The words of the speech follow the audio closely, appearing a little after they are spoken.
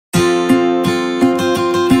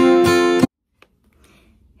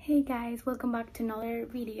Hey guys, welcome back to another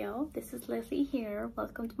video. This is Leslie here.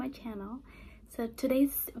 Welcome to my channel. So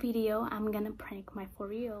today's video I'm gonna prank my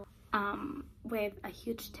 4-year-old with a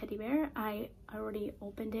huge teddy bear. I already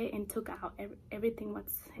opened it and took out everything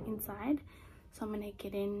what's inside, so I'm gonna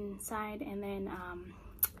get inside and then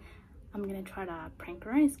I'm gonna try to prank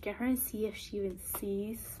her and scare her and see if she even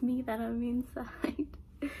sees me that I'm inside.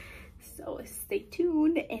 So stay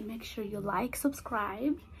tuned and make sure you like,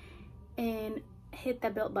 subscribe, and hit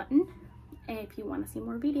that bell button if you want to see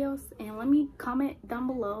more videos, and let me comment down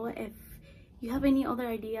below if you have any other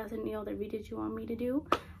ideas, any other videos you want me to do.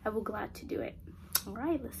 I will glad to do it. All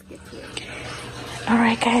right, let's get to it. All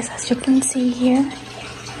right guys, as you can see here,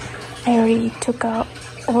 I already took out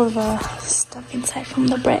all the stuff inside from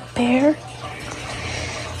the bear,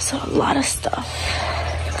 so a lot of stuff.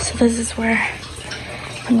 So this is where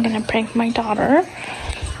I'm gonna prank my daughter,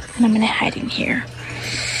 and I'm gonna hide in here.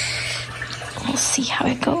 We'll see how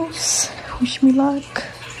it goes. Wish me luck.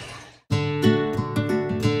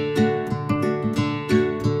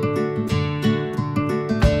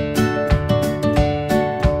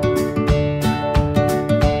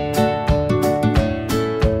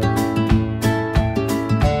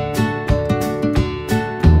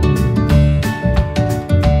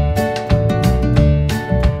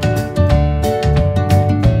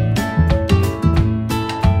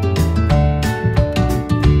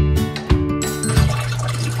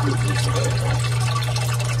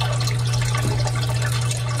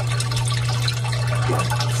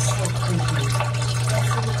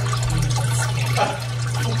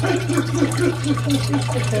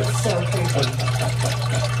 That's so creepy.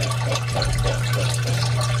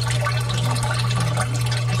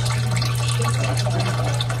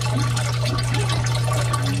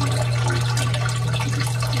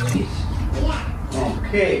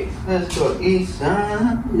 Okay, let's go eat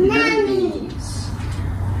some nannies.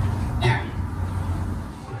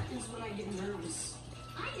 That's when I get nervous.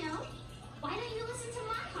 I know. Why don't you listen to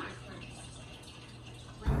my heart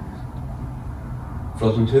first?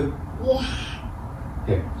 Frozen 2? Yeah.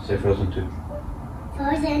 Here, say Frozen 2.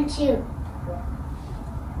 Frozen 2.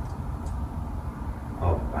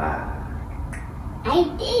 Oh, wow. I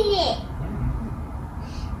did it.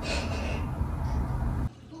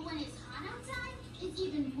 But when it's hot outside, it's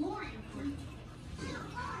even more important. 2, 4,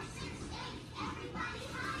 6, 8, everybody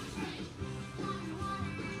hydrate. Water,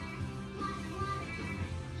 water, water, water.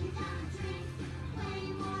 You gotta drink way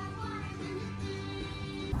more water than the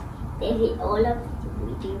Baby, all of you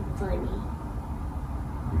really funny.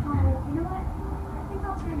 Oh, you know what? I think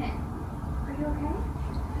I'll turn in. Are you okay?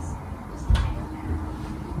 Just lie down there.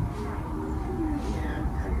 Yeah,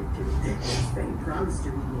 I did too. They promised to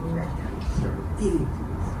read me that time. Started feeding to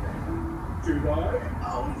me. Did I?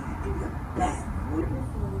 Oh, you do the best.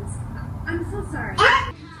 I'm so sorry.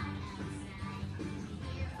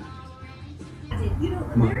 You know,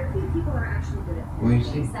 very few people are actually good at What do you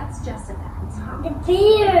see? things. That's just a fact. The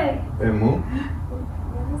beer. Bear move?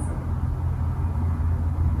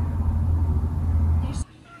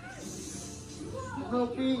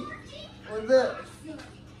 Puppy, what's that?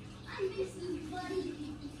 I miss you,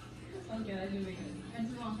 buddy. Okay, I do it. I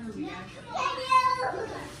just want her reaction. Thank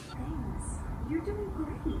Thanks. You're doing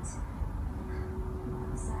great.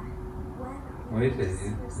 What is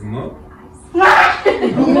it? You move?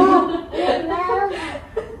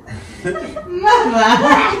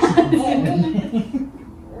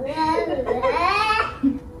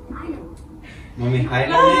 Mommy, hide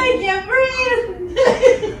on I it. can't breathe.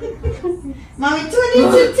 Mommy,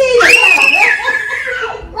 22 teeth.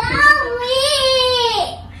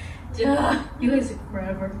 You guys are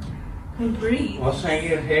forever. Can breathe. What's on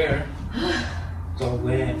your hair? It's all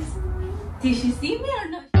wet. Did she see me or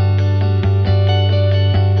not?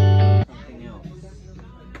 Something else.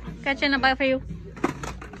 Catch in a bag for you.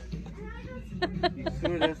 You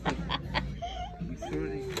sure that's the... You sure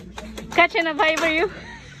they... Catch in a bag for you.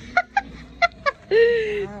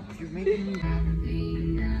 Stop, you're making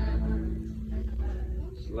me...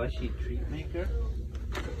 Slushy treat maker?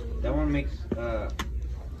 That one makes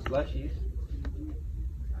slushies.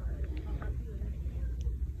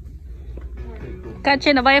 Catch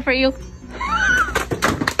in a bag for you.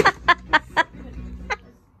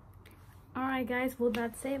 Alright guys, well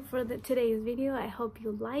that's it for today's video. I hope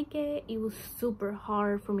you like it. It was super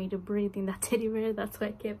hard for me to breathe in that teddy bear. That's why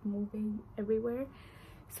I kept moving everywhere.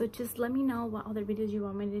 So just let me know what other videos you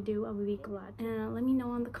want me to do. I will be glad. And let me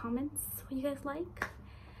know in the comments what you guys like.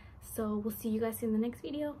 So we'll see you guys in the next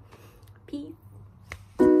video. Peace.